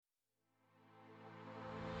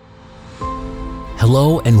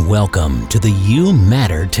Hello and welcome to the You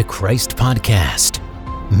Matter to Christ podcast.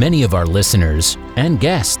 Many of our listeners and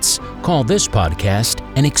guests call this podcast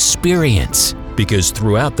an experience because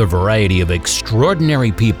throughout the variety of extraordinary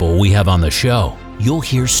people we have on the show, you'll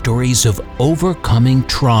hear stories of overcoming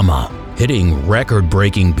trauma, hitting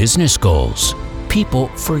record-breaking business goals, people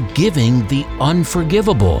forgiving the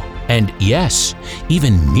unforgivable, and yes,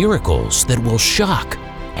 even miracles that will shock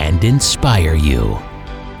and inspire you.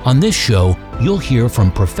 On this show, you'll hear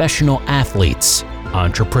from professional athletes,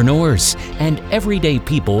 entrepreneurs, and everyday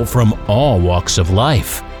people from all walks of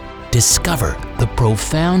life. Discover the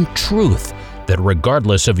profound truth that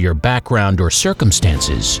regardless of your background or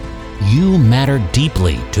circumstances, you matter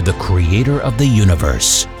deeply to the Creator of the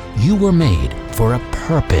universe. You were made for a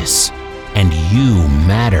purpose, and you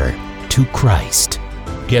matter to Christ.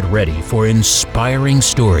 Get ready for inspiring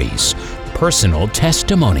stories, personal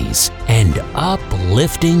testimonies, and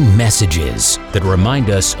uplifting messages that remind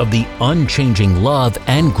us of the unchanging love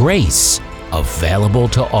and grace available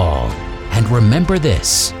to all. And remember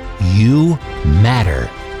this, you matter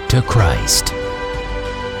to Christ. Hey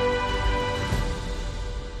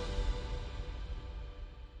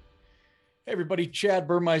everybody, Chad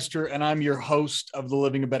Burmeister, and I'm your host of the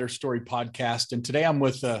Living a Better Story podcast. And today I'm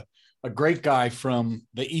with a great guy from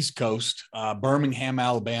the East Coast, Birmingham,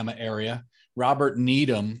 Alabama area. Robert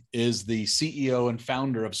Needham is the CEO and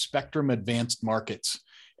founder of Spectrum Advanced Markets,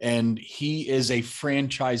 and he is a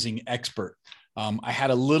franchising expert. I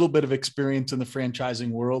had a little bit of experience in the franchising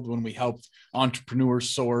world when we helped Entrepreneur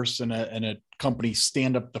Source and a company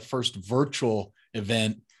stand up the first virtual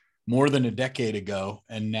event more than a decade ago.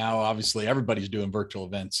 And now obviously everybody's doing virtual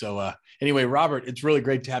events. So anyway, Robert, it's really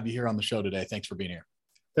great to have you here on the show today. Thanks for being here.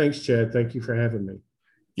 Thanks, Chad. Thank you for having me.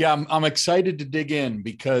 Yeah, I'm excited to dig in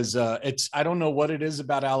because I don't know what it is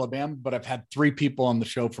about Alabama, but I've had 3 people on the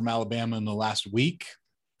show from Alabama in the last week.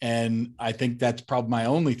 And I think that's probably my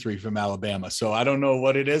only 3 from Alabama. So I don't know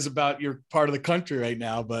what it is about your part of the country right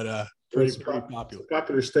now, but pretty popular. It's a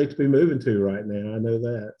popular state to be moving to right now. I know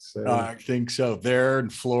that. So I think so. There and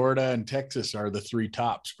Florida and Texas are the 3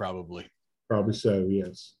 tops, probably. Probably so,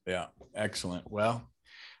 yes. Yeah, excellent. Well,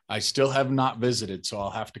 I still have not visited, so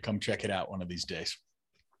I'll have to come check it out one of these days.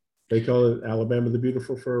 They call it Alabama the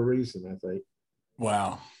Beautiful for a reason, I think.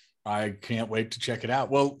 Wow. I can't wait to check it out.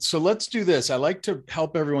 Well, so let's do this. I like to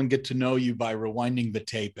help everyone get to know you by rewinding the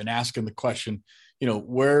tape and asking the question,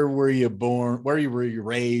 where were you born? Were you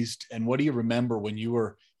raised? And what do you remember when you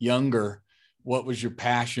were younger? What was your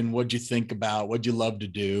passion? What'd you think about? What'd you love to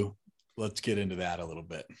do? Let's get into that a little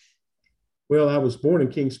bit. Well, I was born in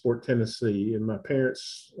Kingsport, Tennessee, and my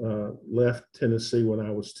parents left Tennessee when I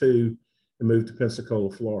was 2 and moved to Pensacola,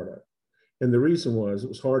 Florida. And the reason was it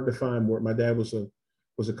was hard to find work. My dad was a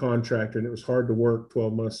contractor, and it was hard to work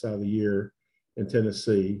 12 months out of the year in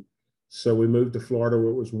Tennessee. So we moved to Florida where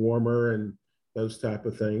it was warmer and those type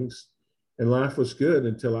of things. And life was good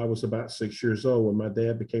until I was about 6 years old when my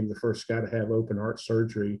dad became the first guy to have open heart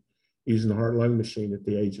surgery using the heart-lung machine at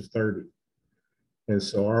the age of 30. And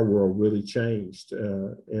so our world really changed.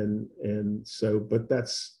 But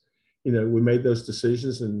that's, we made those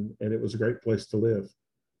decisions and it was a great place to live.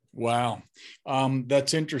 Wow.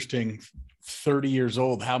 That's interesting. 30 years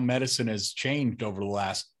old, how medicine has changed over the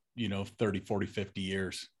last, 30, 40, 50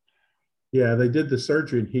 years. Yeah, they did the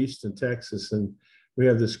surgery in Houston, Texas. And we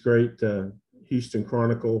have this great Houston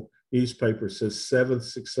Chronicle newspaper says 7th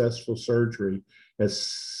successful surgery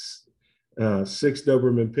has 6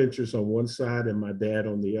 Doberman pinchers on one side and my dad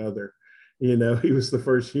on the other. He was the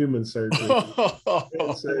first human surgeon.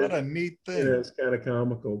 What a neat thing. It's kind of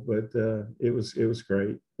comical, but it was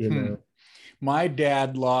great, My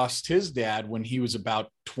dad lost his dad when he was about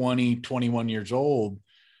 20, 21 years old.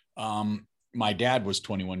 My dad was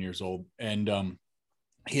 21 years old, and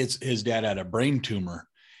his dad had a brain tumor.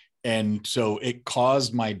 And so it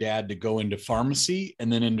caused my dad to go into pharmacy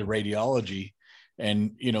and then into radiology.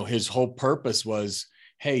 And, his whole purpose was,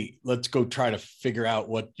 hey, let's go try to figure out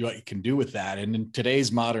what you can do with that. And in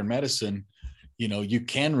today's modern medicine, you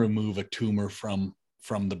can remove a tumor from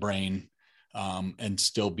the brain and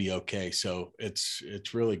still be okay. So it's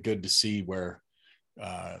really good to see where,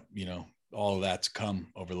 all of that's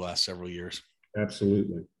come over the last several years.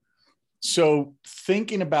 Absolutely. So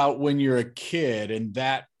thinking about when you're a kid and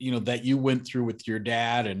that, that you went through with your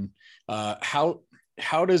dad and how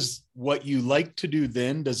does what you like to do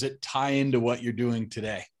then, does it tie into what you're doing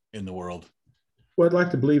today in the world? Well, I'd like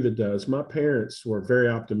to believe it does. My parents were very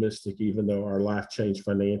optimistic, even though our life changed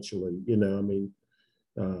financially.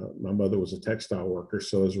 My mother was a textile worker.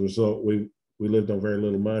 So as a result, we lived on very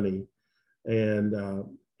little money. And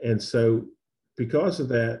so because of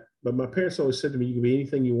that, but my parents always said to me, you can be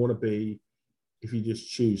anything you want to be if you just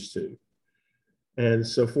choose to. And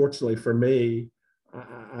so fortunately for me,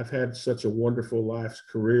 I've had such a wonderful life's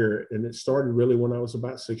career. And it started really when I was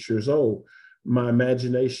about 6 years old. My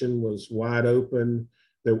imagination was wide open.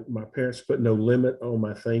 My parents put no limit on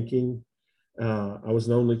my thinking. I was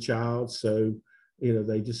an only child. So,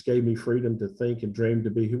 they just gave me freedom to think and dream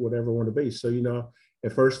to be whatever I want to be. So,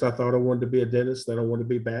 at first I thought I wanted to be a dentist. Then I wanted to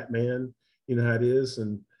be Batman. You know how it is.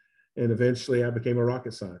 And eventually I became a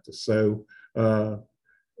rocket scientist. So, I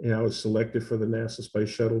was selected for the NASA Space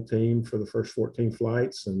Shuttle team for the first 14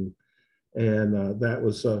 flights. And that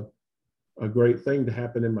was a great thing to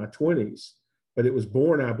happen in my 20s. But it was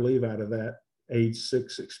born, I believe, out of that age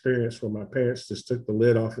 6 experience where my parents just took the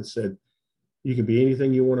lid off and said, you can be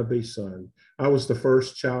anything you want to be, son. I was the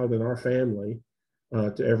first child in our family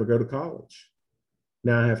to ever go to college.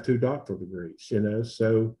 Now I have 2 doctoral degrees,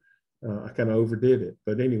 so I kind of overdid it.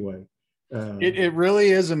 But anyway. It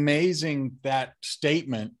really is amazing, that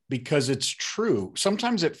statement, because it's true.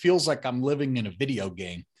 Sometimes it feels like I'm living in a video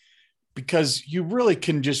game, because you really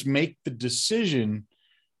can just make the decision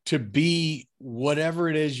to be whatever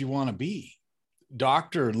it is you want to be.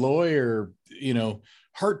 Doctor, lawyer,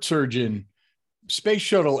 heart surgeon, space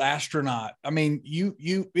shuttle astronaut. I mean,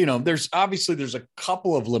 there's a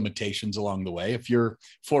couple of limitations along the way. If you're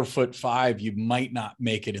 4'5", you might not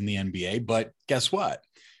make it in the NBA, but guess what?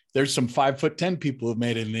 There's some 5'10" people who've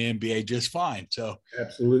made it in the NBA just fine. So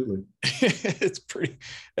absolutely, it's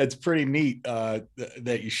pretty neat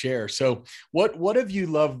that you share. So what have you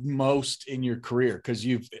loved most in your career? Because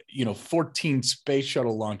you've 14 space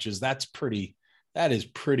shuttle launches. That is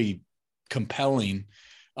pretty compelling.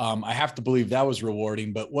 I have to believe that was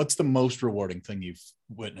rewarding. But what's the most rewarding thing you've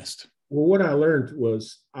witnessed? Well, what I learned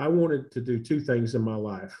was I wanted to do 2 things in my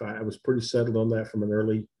life. I was pretty settled on that from an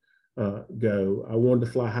early go. I wanted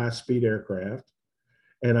to fly high-speed aircraft,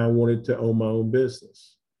 and I wanted to own my own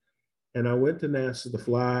business. And I went to NASA to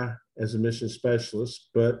fly as a mission specialist,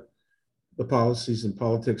 but the policies and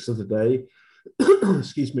politics of the day,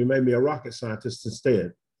 made me a rocket scientist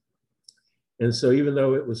instead. And so even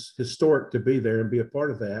though it was historic to be there and be a part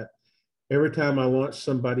of that, every time I launched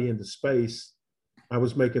somebody into space, I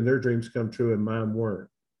was making their dreams come true and mine weren't.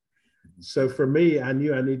 So for me, I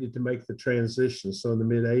knew I needed to make the transition. So in the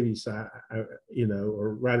mid 80s,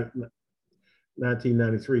 or right at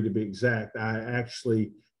 1993 to be exact, I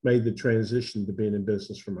actually made the transition to being in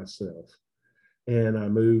business for myself. And I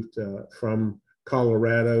moved from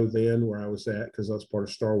Colorado then, where I was at, because I was part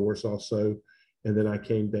of Star Wars also. And then I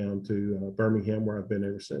came down to Birmingham, where I've been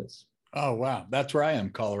ever since. Oh, wow. That's where I am,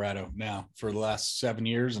 Colorado now for the last 7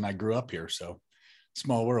 years. And I grew up here. So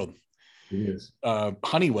small world. It is.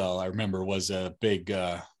 Honeywell, I remember, was a big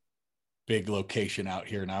location out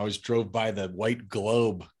here. And I always drove by the white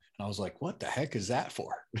globe and I was like, what the heck is that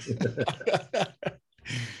for?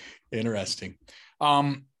 Interesting.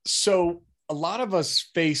 So a lot of us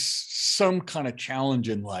face some kind of challenge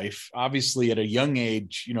in life. Obviously, at a young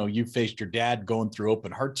age, you faced your dad going through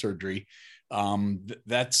open heart surgery.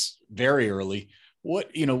 That's very early.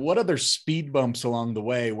 What other speed bumps along the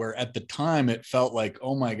way where at the time it felt like,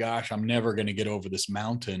 oh my gosh, I'm never going to get over this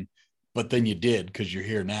mountain, but then you did because you're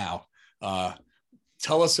here now.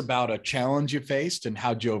 Tell us about a challenge you faced and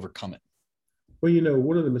how'd you overcome it? Well,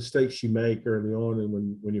 one of the mistakes you make early on,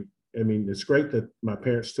 and it's great that my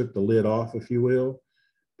parents took the lid off, if you will,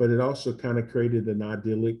 but it also kind of created an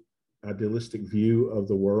idealistic view of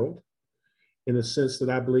the world, in a sense that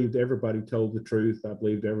I believed everybody told the truth. I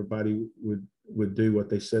believed everybody would do what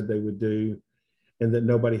they said they would do, and that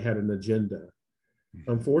nobody had an agenda.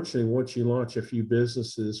 Unfortunately, once you launch a few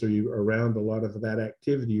businesses or you around a lot of that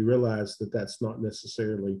activity, you realize that that's not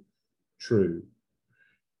necessarily true.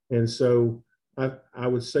 And so I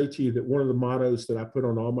would say to you that one of the mottos that I put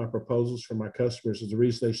on all my proposals for my customers is the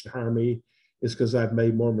reason they should hire me is because I've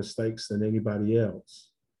made more mistakes than anybody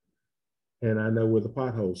else. And I know where the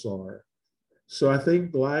potholes are. So I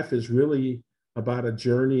think life is really about a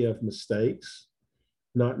journey of mistakes,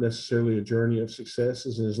 not necessarily a journey of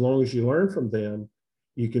successes. And as long as you learn from them,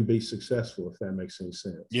 you can be successful, if that makes any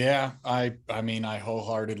sense. Yeah, I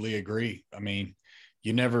wholeheartedly agree.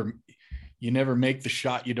 You never make the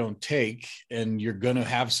shot you don't take, and you're going to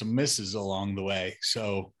have some misses along the way.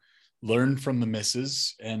 So learn from the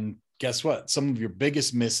misses, and guess what? Some of your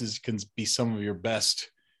biggest misses can be some of your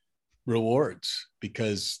best rewards,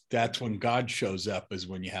 because that's when God shows up, is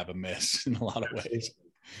when you have a miss in a lot of ways.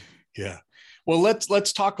 Yeah. Well,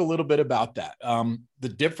 let's talk a little bit about that. The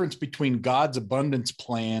difference between God's abundance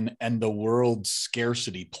plan and the world's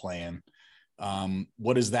scarcity plan.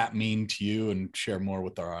 What does that mean to you? And share more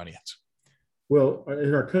with our audience. Well,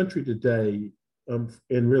 in our country today, and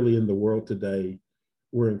really in the world today,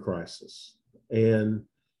 we're in crisis. And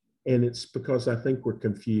it's because I think we're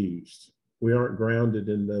confused. We aren't grounded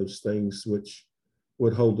in those things which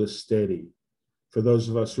would hold us steady. For those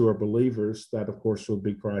of us who are believers, that of course would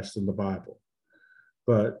be Christ and the Bible.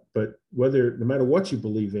 But no matter what you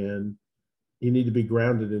believe in, you need to be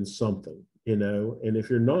grounded in something, you know. And if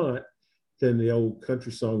you're not, then the old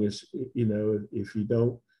country song is, you know, if you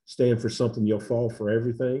don't stand for something, you'll fall for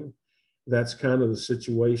everything. That's kind of the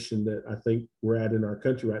situation that I think we're at in our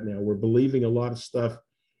country right now. We're believing a lot of stuff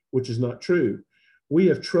which is not true. We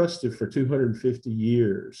have trusted for 250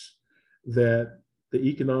 years that the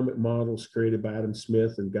economic models created by Adam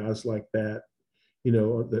Smith and guys like that, you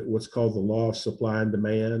know, that what's called the law of supply and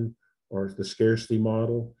demand, or the scarcity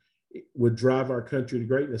model, would drive our country to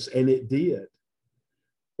greatness, and it did.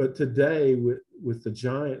 But today, with the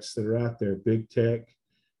giants that are out there, big tech,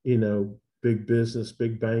 you know, big business,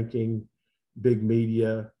 big banking, big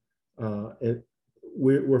media, and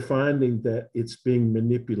we're finding that it's being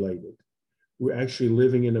manipulated. We're actually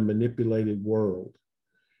living in a manipulated world.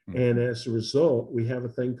 Mm-hmm. And as a result, we have a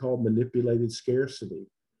thing called manipulated scarcity,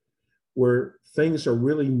 where things are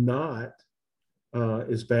really not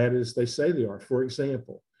as bad as they say they are. For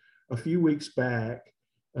example, a few weeks back,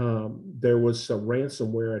 there was a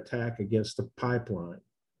ransomware attack against a pipeline.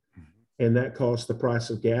 Mm-hmm. And that caused the price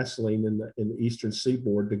of gasoline in the Eastern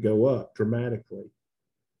Seaboard to go up dramatically.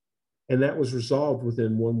 And that was resolved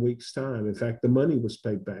within 1 week's time. In fact, the money was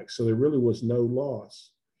paid back, so there really was no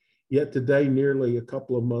loss. Yet today, nearly a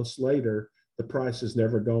couple of months later, the price has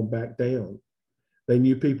never gone back down. They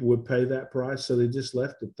knew people would pay that price, so they just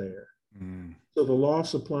left it there. Mm. So the law of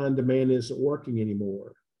supply and demand isn't working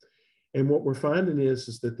anymore. And what we're finding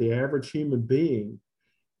is that the average human being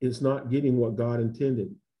is not getting what God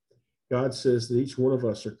intended. God says that each one of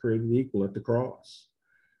us are created equal at the cross.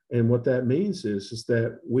 And what that means is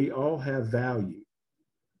that we all have value.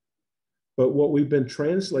 But what we've been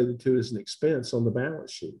translated to is an expense on the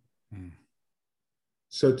balance sheet. Mm.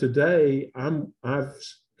 So today, I'm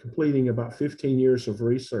completing about 15 years of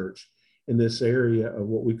research in this area of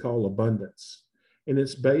what we call abundance. And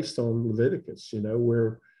it's based on Leviticus, you know,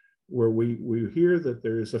 where we hear that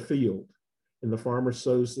there is a field and the farmer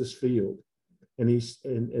sows this field. And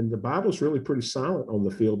the Bible's really pretty silent on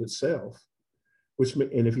the field itself.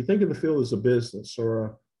 And if you think of the field as a business or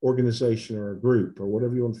an organization or a group or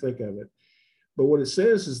whatever you want to think of it, but what it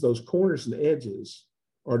says is those corners and edges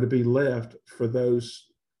are to be left for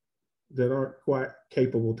those that aren't quite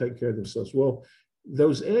capable of taking care of themselves. Well,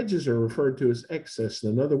 those edges are referred to as excess,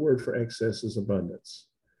 and another word for excess is abundance.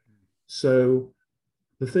 So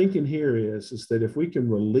the thinking here is that if we can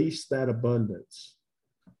release that abundance,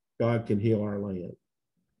 God can heal our land,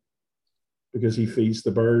 because he feeds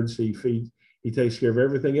the birds, he takes care of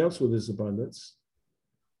everything else with his abundance.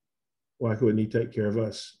 Why couldn't he take care of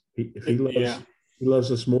us? He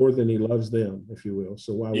loves us more than he loves them, if you will.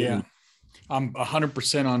 So why wouldn't he? I'm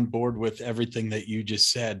 100% on board with everything that you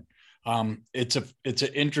just said. It's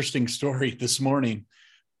an interesting story. This morning,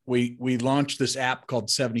 we launched this app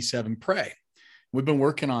called 77 Pray. We've been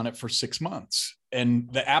working on it for 6 months,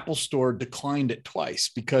 and the Apple Store declined it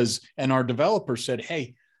twice and our developer said,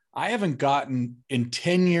 hey, I haven't gotten, in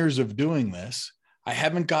 10 years of doing this, I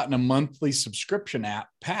haven't gotten a monthly subscription app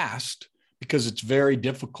passed because it's very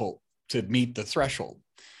difficult to meet the threshold.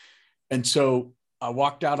 And so I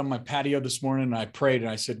walked out on my patio this morning and I prayed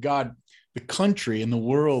and I said, God, the country and the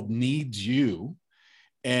world needs you.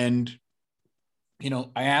 And, you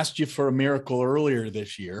know, I asked you for a miracle earlier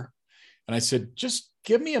this year. And I said, just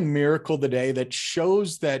give me a miracle today that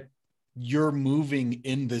shows that you're moving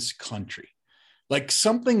in this country. Like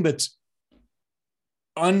something that's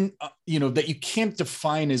that you can't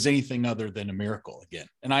define as anything other than a miracle again.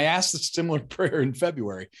 And I asked a similar prayer in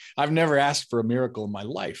February. I've never asked for a miracle in my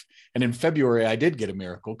life. And in February, I did get a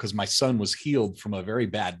miracle because my son was healed from a very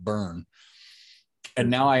bad burn. And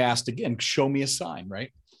now I asked again, show me a sign,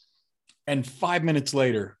 right? And 5 minutes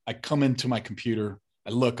later, I come into my computer, I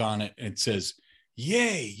look on it, and it says,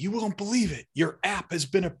 yay, you won't believe it. Your app has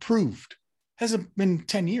been approved. Hasn't been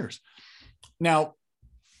 10 years. Now,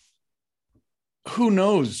 who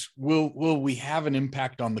knows? Will we have an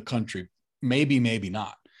impact on the country? Maybe, maybe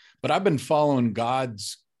not. But I've been following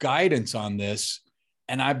God's guidance on this,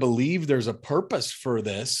 and I believe there's a purpose for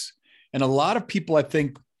this. And a lot of people, I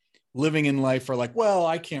think, living in life are like, well,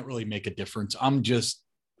 I can't really make a difference. I'm just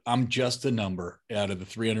a number out of the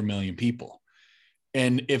 300 million people.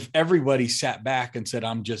 And if everybody sat back and said,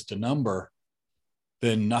 I'm just a number,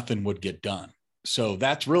 then nothing would get done. So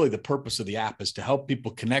that's really the purpose of the app, is to help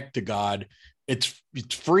people connect to God, it's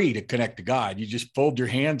free to connect to God. You just fold your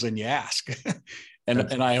hands and you ask. And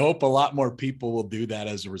Absolutely. I hope a lot more people will do that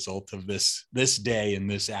as a result of this day and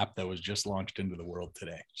this app that was just launched into the world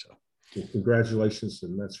today. So Well, congratulations,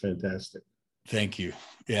 and that's fantastic. thank you.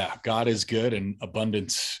 Yeah, God is good and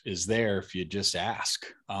abundance is there if you just ask.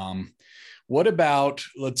 What about,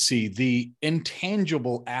 let's see, the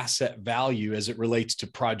intangible asset value as it relates to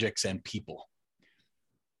projects and people?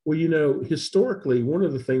 Well, historically, one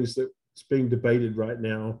of the things that's being debated right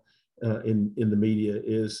now in the media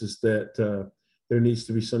is that there needs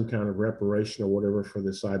to be some kind of reparation or whatever for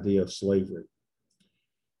this idea of slavery.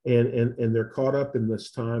 And they're caught up in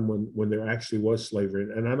this time when there actually was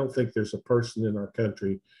slavery. And I don't think there's a person in our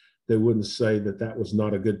country that wouldn't say that that was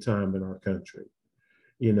not a good time in our country,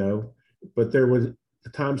 but the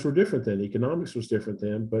times were different then. Economics was different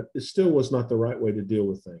then, but it still was not the right way to deal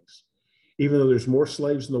with things, even though there's more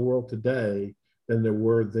slaves in the world today than there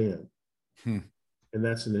were then. And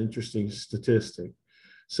that's an interesting statistic.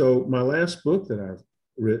 So my last book that I've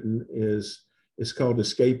written is called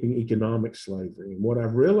Escaping Economic Slavery. And what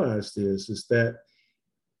I've realized is that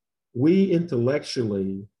we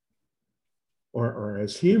intellectually or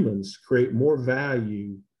as humans create more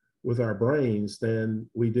value with our brains than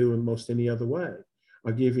we do in most any other way.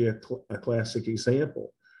 I'll give you a classic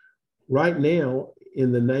example. Right now,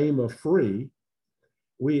 in the name of free,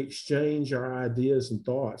 we exchange our ideas and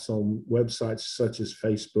thoughts on websites such as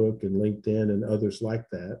Facebook and LinkedIn and others like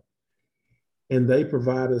that. And they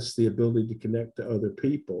provide us the ability to connect to other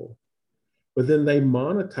people. But then they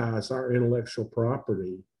monetize our intellectual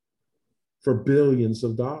property for billions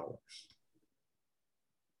of dollars.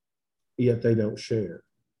 Yet they don't share.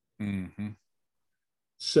 Mm-hmm.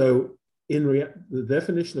 So the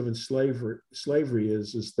definition of slavery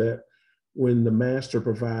is that when the master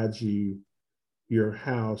provides you your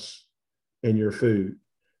house and your food.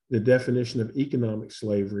 The definition of economic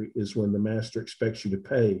slavery is when the master expects you to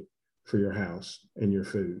pay for your house and your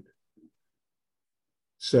food.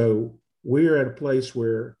 So we are at a place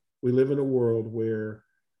where we live in a world where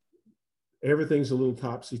everything's a little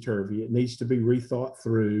topsy-turvy. It needs to be rethought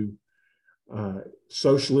through.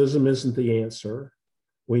 Socialism isn't the answer.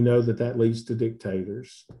 We know that leads to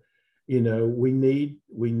dictators. We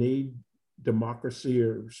need democracy,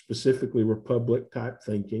 or specifically republic type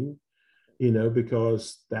thinking,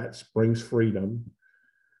 because that brings freedom.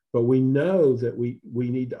 But we know that we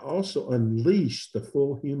need to also unleash the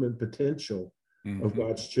full human potential of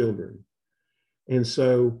God's children. And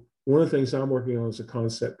so one of the things I'm working on is a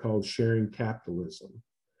concept called sharing capitalism.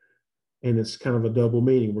 And it's kind of a double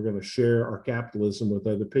meaning. We're going to share our capitalism with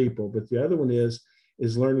other people. But the other one is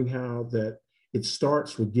learning how that it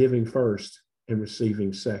starts with giving first and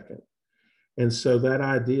receiving second. And so that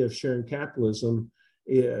idea of sharing capitalism,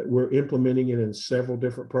 we're implementing it in several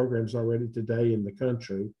different programs already today in the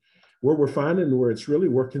country. Where we're finding where it's really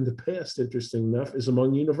working the best, interesting enough, is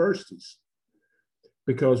among universities.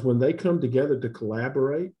 Because when they come together to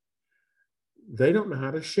collaborate, they don't know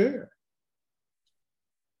how to share.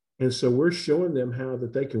 And so we're showing them how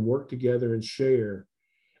that they can work together and share.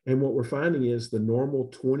 And what we're finding is the normal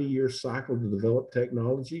 20-year cycle to develop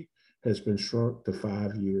technology has been shrunk to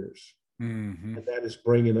 5 years. And that is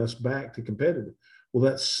bringing us back to competitive. Well,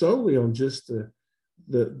 that's solely on just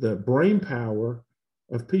the brain power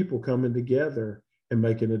of people coming together and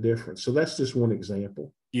making a difference. So that's just one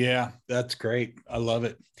example. Yeah, that's great. I love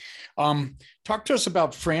it. Talk to us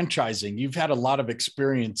about franchising. You've had a lot of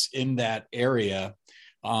experience in that area.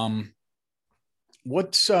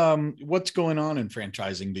 What's going on in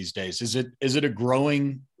franchising these days? Is it a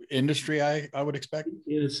growing industry? I would expect.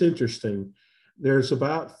 It's interesting. There's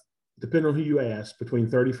about, depending on who you ask, between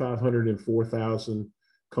 3,500 and 4,000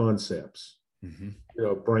 concepts,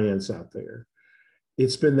 brands out there.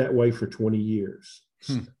 It's been that way for 20 years.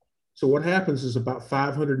 So what happens is about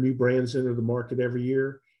 500 new brands enter the market every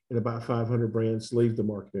year, and about 500 brands leave the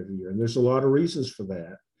market every year. And there's a lot of reasons for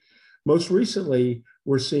that. Most recently,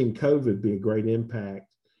 we're seeing COVID be a great impact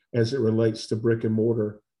as it relates to brick and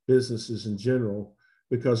mortar businesses in general,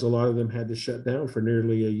 because a lot of them had to shut down for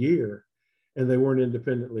nearly a year and they weren't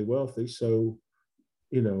independently wealthy. So,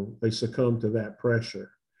 they succumbed to that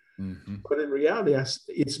pressure. But in reality,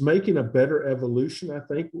 it's making a better evolution. I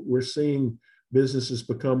think we're seeing businesses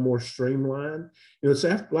become more streamlined. It's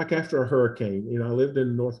like after a hurricane. I lived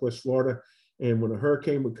in Northwest Florida, and when a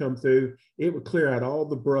hurricane would come through, it would clear out all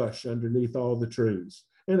the brush underneath all the trees,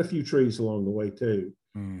 and a few trees along the way too.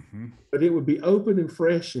 But it would be open and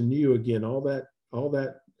fresh and new again. All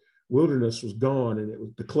that wilderness was gone,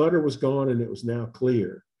 and the clutter was gone, and it was now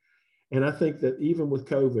clear. And I think that even with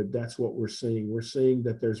COVID, that's what we're seeing. We're seeing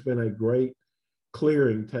that there's been a great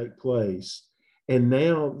clearing take place, And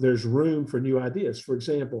now there's room for new ideas. For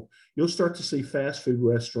example, you'll start to see fast food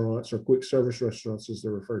restaurants or quick service restaurants, as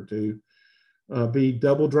they're referred to, be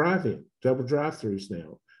double drive-throughs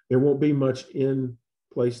now. There won't be much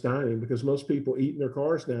in-place dining because most people eat in their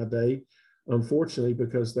cars nowadays, unfortunately,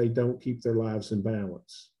 because they don't keep their lives in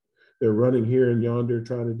balance. They're running here and yonder,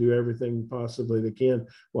 trying to do everything possibly they can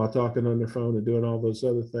while talking on their phone and doing all those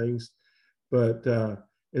other things. But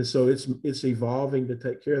and so it's evolving to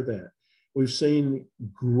take care of that. We've seen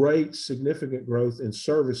great, significant growth in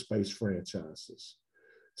service-based franchises.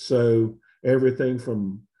 So everything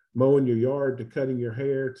from mowing your yard to cutting your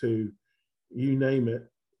hair to you name it.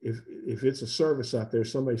 If it's a service out there,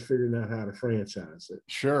 somebody's figuring out how to franchise it.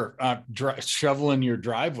 Sure. Shoveling your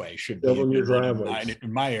driveway should be Shoveling your driveways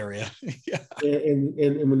in my area. Yeah.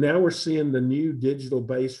 And now we're seeing the new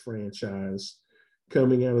digital-based franchise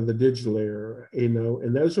coming out of the digital era,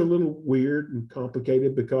 and those are a little weird and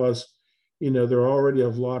complicated because, there are already a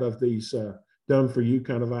lot of these done for you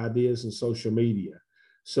kind of ideas in social media.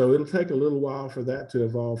 So it'll take a little while for that to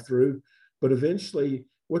evolve through, but eventually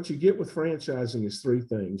what you get with franchising is three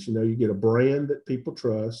things. You get a brand that people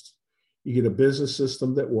trust, you get a business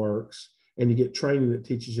system that works, and you get training that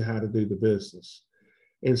teaches you how to do the business.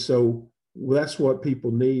 And so that's what people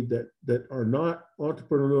need that are not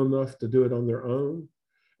entrepreneurial enough to do it on their own,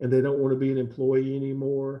 and they don't want to be an employee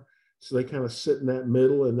anymore. So they kind of sit in that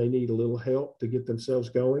middle and they need a little help to get themselves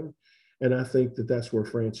going. And I think that that's where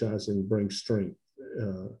franchising brings strength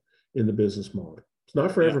in the business model. It's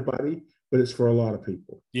not for everybody, but it's for a lot of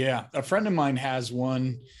people. Yeah. A friend of mine has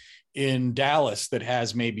one in Dallas that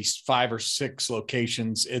has maybe 5 or 6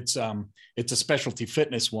 locations. It's a specialty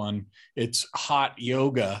fitness one. It's hot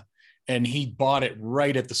yoga. And he bought it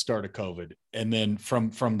right at the start of COVID. And then from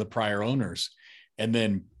the prior owners, and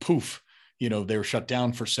then poof, they were shut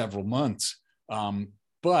down for several months.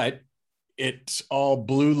 But it's all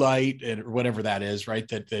blue light and whatever that is, right?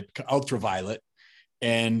 That ultraviolet.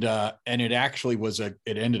 And it actually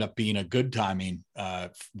it ended up being a good timing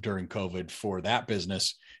during COVID for that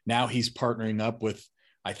business. Now he's partnering up with,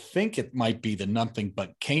 I think it might be the Nothing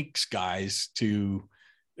But Cakes guys to,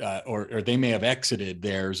 or they may have exited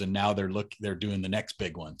theirs and now they're doing the next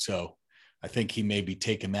big one. So I think he may be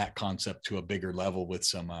taking that concept to a bigger level with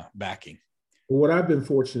some backing. What I've been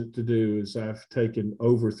fortunate to do is I've taken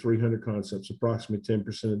over 300 concepts, approximately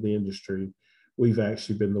 10% of the industry. We've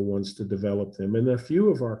actually been the ones to develop them. And a few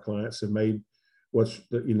of our clients have made what's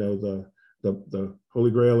the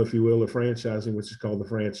holy grail, if you will, of franchising, which is called the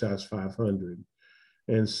Franchise 500.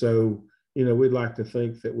 And so, we'd like to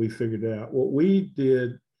think that we figured out. What we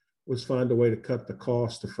did was find a way to cut the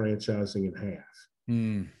cost of franchising in half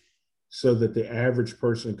so that the average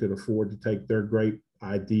person could afford to take their great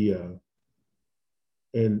idea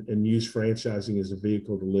and use franchising as a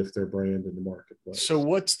vehicle to lift their brand in the marketplace. So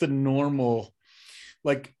what's the normal,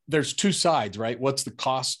 there's two sides, right? What's the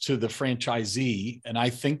cost to the franchisee? And I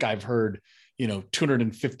think I've heard,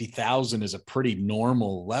 $250,000 is a pretty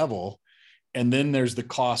normal level. And then there's the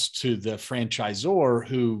cost to the franchisor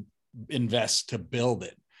who invests to build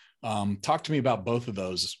it. Talk to me about both of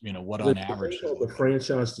those, what on average. The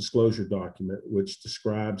franchise disclosure document, which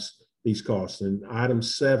describes these costs. And item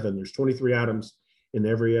 7, there's 23 items in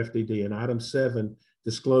every FDD, and item 7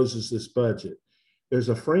 discloses this budget. There's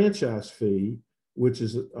a franchise fee, which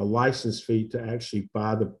is a license fee to actually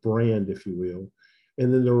buy the brand, if you will.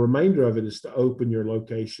 And then the remainder of it is to open your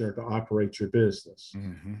location or to operate your business.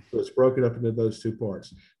 Mm-hmm. So it's broken up into those two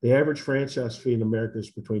parts. The average franchise fee in America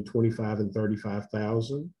is between $25,000 and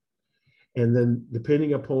 $35,000. And then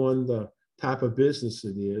depending upon the type of business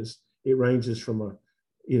it is, it ranges from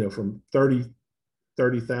from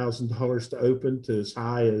 $30,000 to open to as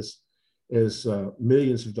high as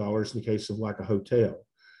millions of dollars in the case of like a hotel.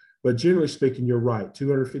 But generally speaking, you're right,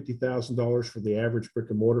 $250,000 for the average brick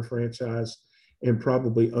and mortar franchise and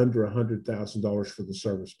probably under $100,000 for the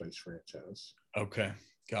service-based franchise. Okay,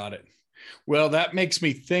 got it. Well, that makes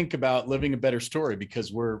me think about Living a Better Story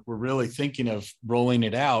because we're really thinking of rolling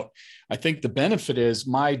it out. I think the benefit is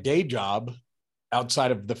my day job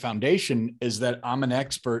outside of the foundation is that I'm an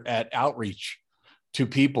expert at outreach to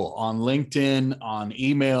people on LinkedIn, on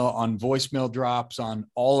email, on voicemail drops, on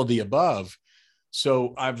all of the above.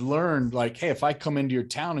 So I've learned hey, if I come into your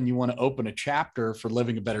town and you want to open a chapter for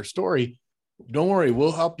Living a Better Story, don't worry,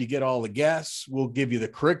 we'll help you get all the guests. We'll give you the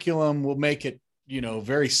curriculum. We'll make it,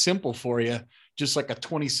 very simple for you, just like a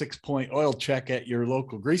 26-point oil check at your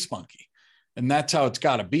local grease monkey. And that's how it's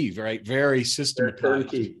got to be, right? Very systematized.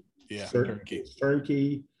 Turnkey. Yeah, turnkey. It's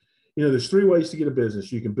turnkey. There's 3 ways to get a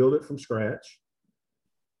business. You can build it from scratch.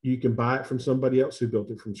 You can buy it from somebody else who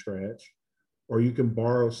built it from scratch, or you can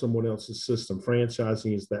borrow someone else's system.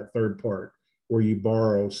 Franchising is that third part where you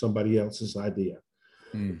borrow somebody else's idea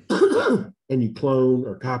and you clone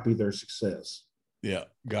or copy their success. Yeah,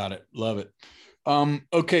 got it. Love it.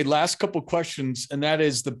 Okay, last couple questions, and that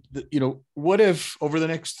is what if over the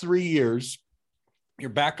next 3 years you're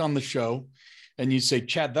back on the show and you say,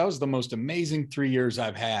 Chad, that was the most amazing 3 years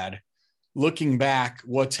I've had. Looking back,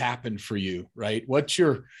 what's happened for you, right? What's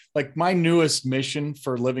your, like, my newest mission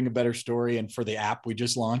for Living a Better Story and for the app we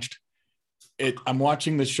just launched? I'm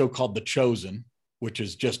watching this show called The Chosen, which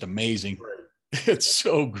is just amazing. Right. It's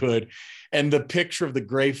so good. And the picture of the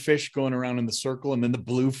gray fish going around in the circle, and then the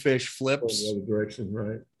blue fish flips. The other direction,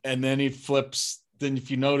 right? And then he flips. Then if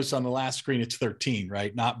you notice on the last screen, it's 13,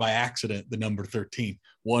 right? Not by accident, the number 13,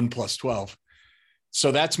 1 + 12.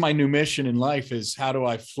 So that's my new mission in life, is how do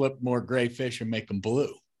I flip more gray fish and make them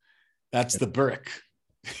blue? That's the brick.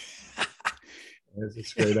 That's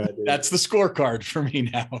a great idea. That's the scorecard for me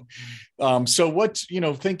now. So what's,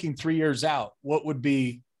 thinking 3 years out, what would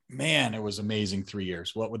be, man, it was amazing 3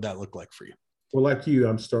 years. What would that look like for you? Well, like you,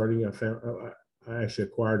 I'm starting, I actually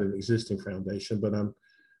acquired an existing foundation, but I'm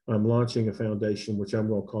launching a foundation, which I'm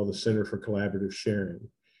going to call the Center for Collaborative Sharing.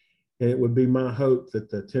 And it would be my hope that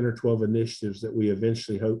the 10 or 12 initiatives that we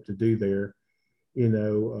eventually hope to do there,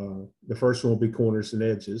 the first one will be corners and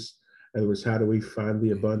edges. In other words, how do we find the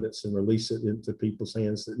abundance and release it into people's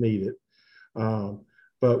hands that need it?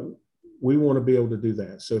 But we want to be able to do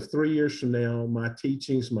that. So if 3 years from now, my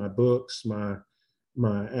teachings, my books, my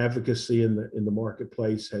advocacy in the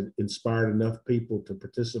marketplace had inspired enough people to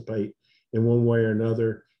participate in one way or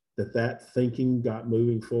another, that thinking got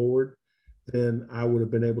moving forward, then I would have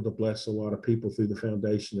been able to bless a lot of people through the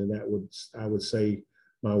foundation. And I would say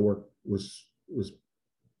my work was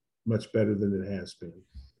much better than it has been.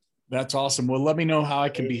 That's awesome. Well, let me know how I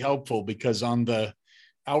can be helpful, because on the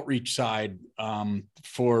outreach side,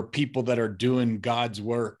 for people that are doing God's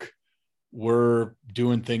work, we're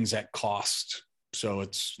doing things at cost. So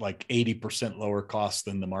it's like 80% lower cost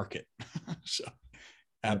than the market. So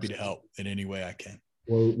happy to help in any way I can.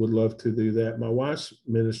 Well, would love to do that. My wife's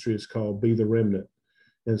ministry is called Be the Remnant.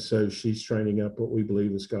 And so she's training up what we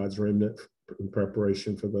believe is God's remnant in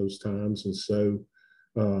preparation for those times. And so,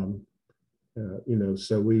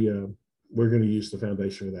 we're going to use the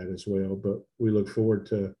foundation for that as well. But we look forward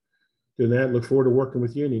to doing that. Look forward to working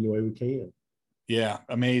with you in any way we can. Yeah,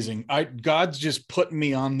 amazing. God's just putting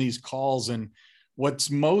me on these calls. And what's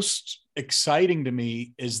most exciting to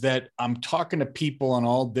me is that I'm talking to people on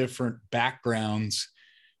all different backgrounds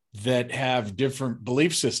that have different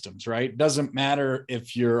belief systems, right? It doesn't matter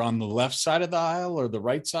if you're on the left side of the aisle or the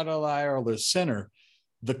right side of the aisle or the center.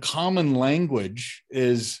 The common language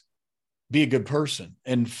is be a good person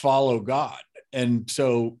and follow God. And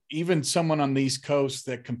so even someone on the East Coast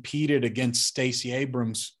that competed against Stacey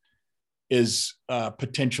Abrams is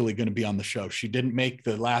potentially going to be on the show. She didn't make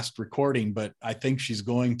the last recording, but I think she's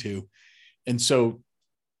going to. And so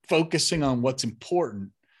focusing on what's important,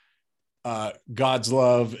 God's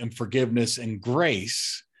love and forgiveness and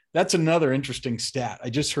grace, that's another interesting stat.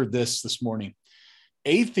 I just heard this morning.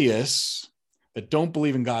 Atheists that don't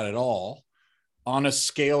believe in God at all, on a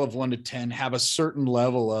scale of 1 to 10, have a certain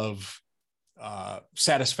level of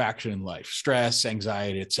satisfaction in life, stress,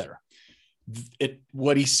 anxiety, etc.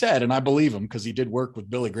 What he said, and I believe him because he did work with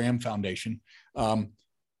Billy Graham Foundation,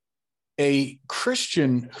 a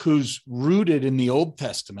Christian who's rooted in the Old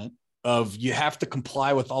Testament of you have to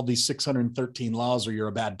comply with all these 613 laws or you're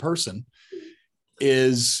a bad person,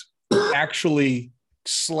 is actually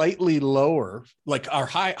slightly lower, like our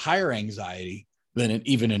higher anxiety than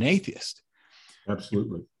even an atheist.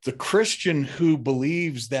 Absolutely. The Christian who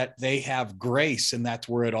believes that they have grace and that's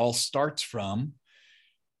where it all starts from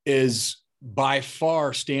is by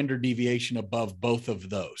far standard deviation above both of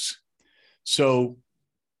those. So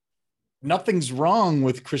nothing's wrong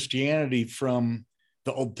with Christianity from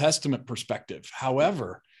the Old Testament perspective.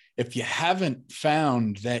 However, if you haven't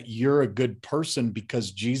found that you're a good person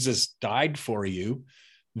because Jesus died for you,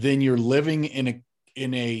 then you're living in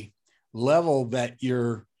a level that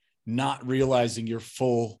you're not realizing your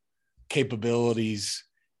full capabilities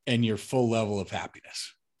and your full level of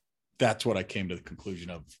happiness. That's what I came to the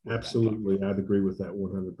conclusion of. Absolutely. I'd agree with that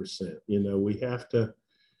 100%. We have to,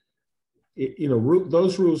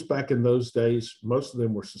 those rules back in those days, most of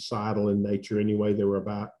them were societal in nature anyway. They were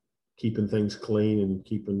about keeping things clean and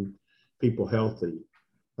keeping people healthy,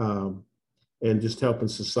 and just helping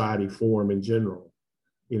society form in general,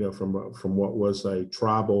 from what was a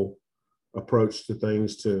tribal approach to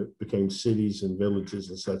things to became cities and villages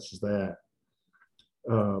and such as that.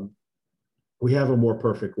 We have a more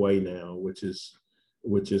perfect way now, which is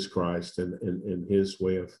which is Christ and his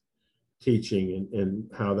way of teaching and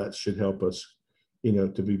how that should help us,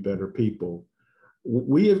 to be better people.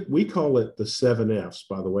 We call it the 7 F's,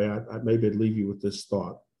 by the way. I maybe I'd leave you with this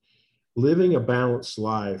thought. Living a balanced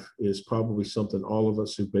life is probably something all of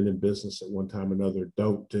us who've been in business at one time or another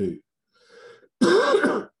don't do.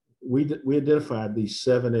 We identified these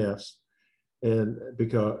 7 F's, and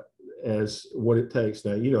because as what it takes.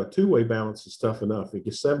 Now, a 2-way balance is tough enough. If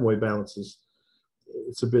you 7-way balances,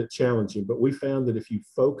 it's a bit challenging, but we found that if you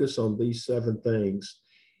focus on these 7 things,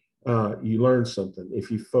 you learn something.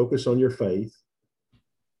 If you focus on your faith,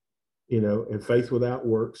 and faith without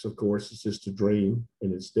works, of course, is just a dream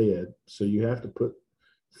and it's dead. So you have to put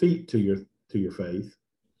feet to your faith.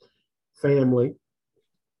 Family,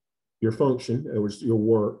 your function, in other words, your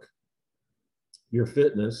work, your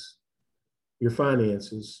fitness, your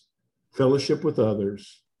finances, fellowship with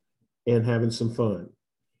others, and having some fun.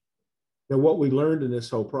 Now, what we learned in this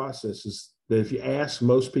whole process is that if you ask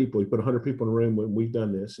most people, you put 100 people in a room when we've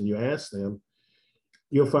done this, and you ask them,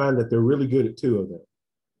 you'll find that they're really good at 2 of them.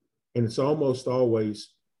 And it's almost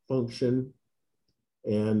always function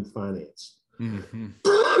and finance. Mm-hmm.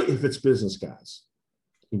 If it's business guys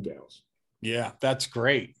and gals. Yeah, that's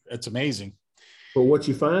great. That's amazing. But what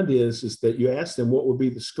you find is that you ask them what would be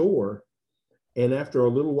the score. And after a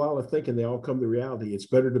little while of thinking, they all come to reality. It's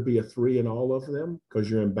better to be a 3 in all of them because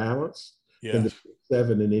you're in balance than to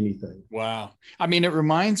 7 in anything. Wow. I mean, it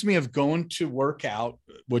reminds me of going to work out,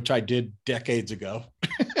 which I did decades ago.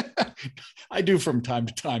 I do from time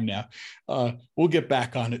to time now. We'll get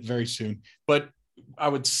back on it very soon. But I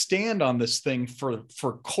would stand on this thing for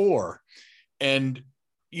core. And,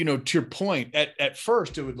 to your point, at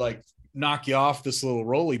first it would like knock you off this little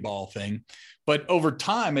rolly ball thing. But over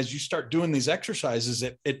time, as you start doing these exercises,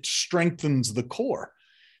 it strengthens the core.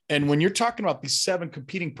 And when you're talking about these 7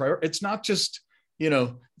 competing priorities, it's not just,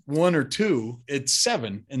 1 or 2, it's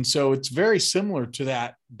 7. And so it's very similar to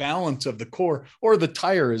that balance of the core, or the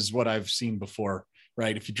tire is what I've seen before,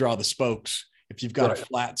 right? If you draw the spokes, if you've got a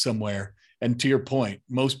flat somewhere, and to your point,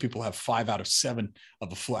 most people have 5 out of 7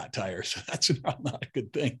 of a flat tire. So that's not a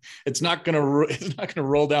good thing. It's not going to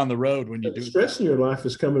roll down the road when you do. Stress in your life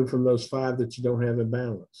is coming from those 5 that you don't have in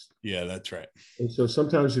balance. Yeah, that's right. And so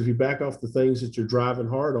sometimes if you back off the things that you're driving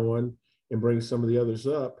hard on and bring some of the others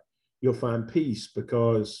up, you'll find peace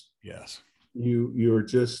because you're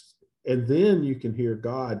just, and then you can hear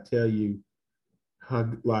God tell you how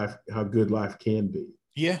good life can be.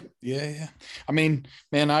 Yeah. I mean,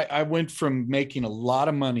 man, I went from making a lot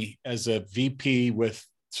of money as a VP with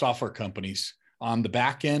software companies on the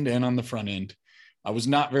back end and on the front end. I was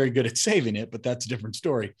not very good at saving it, but that's a different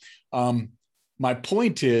story. My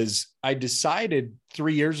point is, I decided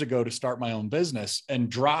 3 years ago to start my own business and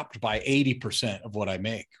dropped by 80% of what I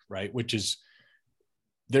make, right? Which is,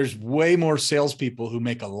 there's way more salespeople who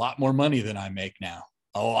make a lot more money than I make now,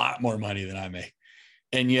 a lot more money than I make.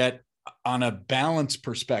 And yet, on a balance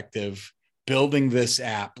perspective, building this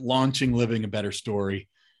app, launching Living a Better Story,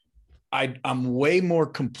 I'm way more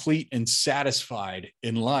complete and satisfied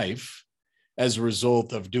in life as a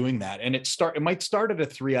result of doing that. And it might start at a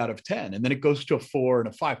 3 out of 10, and then it goes to a 4 and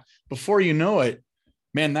a 5. Before you know it,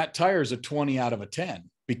 man, that tire is a 20 out of a 10,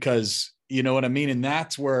 because you know what I mean? And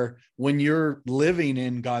that's where, when you're living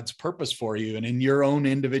in God's purpose for you and in your own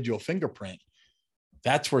individual fingerprint,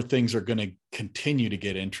 that's where things are going to continue to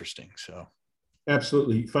get interesting. So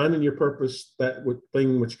absolutely. Finding your purpose, that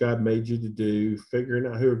thing which God made you to do, figuring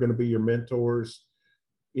out who are going to be your mentors,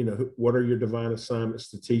 what are your divine assignments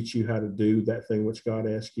to teach you how to do that thing which God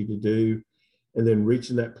asked you to do, and then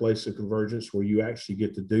reaching that place of convergence where you actually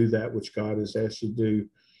get to do that which God has asked you to do.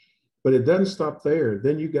 But it doesn't stop there.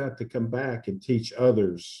 Then you got to come back and teach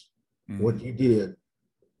others what you did.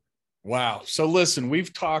 Wow. So listen,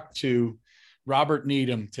 we've talked to Robert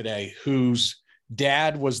Needham today, whose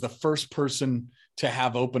dad was the first person to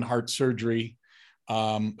have open heart surgery,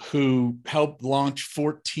 who helped launch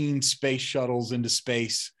 14 space shuttles into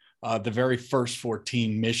space, the very first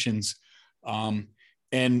 14 missions.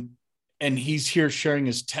 And he's here sharing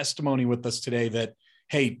his testimony with us today that,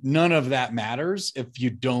 hey, none of that matters if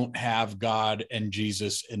you don't have God and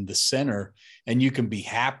Jesus in the center, and you can be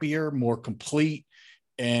happier, more complete.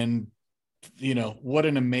 And, what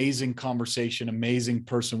an amazing conversation, amazing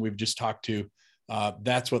person we've just talked to.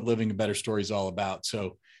 That's what Living a Better Story is all about.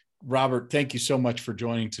 So, Robert, thank you so much for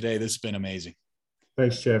joining today. This has been amazing.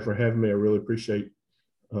 Thanks, Chad, for having me. I really appreciate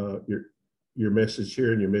your message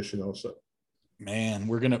here and your mission also. Man,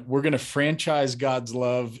 we're gonna franchise God's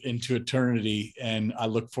love into eternity, and I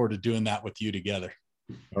look forward to doing that with you together.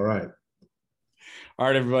 All right,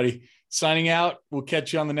 everybody. Signing out. We'll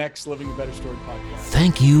catch you on the next Living a Better Story podcast.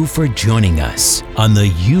 Thank you for joining us on the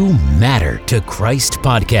You Matter to Christ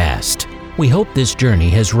podcast. We hope this journey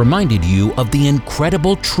has reminded you of the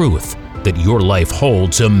incredible truth that your life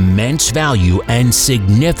holds immense value and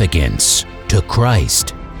significance to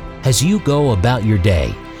Christ. As you go about your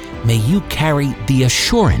day, may you carry the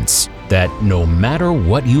assurance that no matter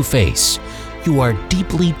what you face, you are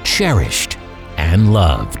deeply cherished and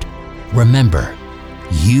loved. Remember,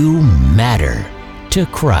 you matter to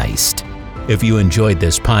Christ. If you enjoyed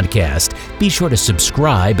this podcast, be sure to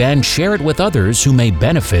subscribe and share it with others who may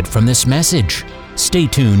benefit from this message. Stay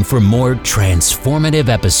tuned for more transformative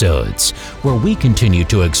episodes where we continue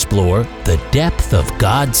to explore the depth of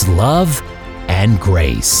God's love and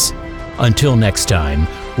grace. Until next time,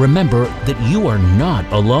 remember that you are not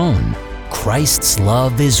alone. Christ's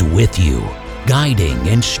love is with you, guiding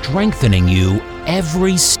and strengthening you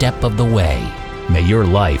every step of the way. May your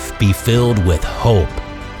life be filled with hope,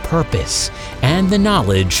 purpose, and the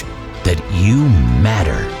knowledge that you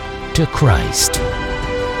matter to Christ.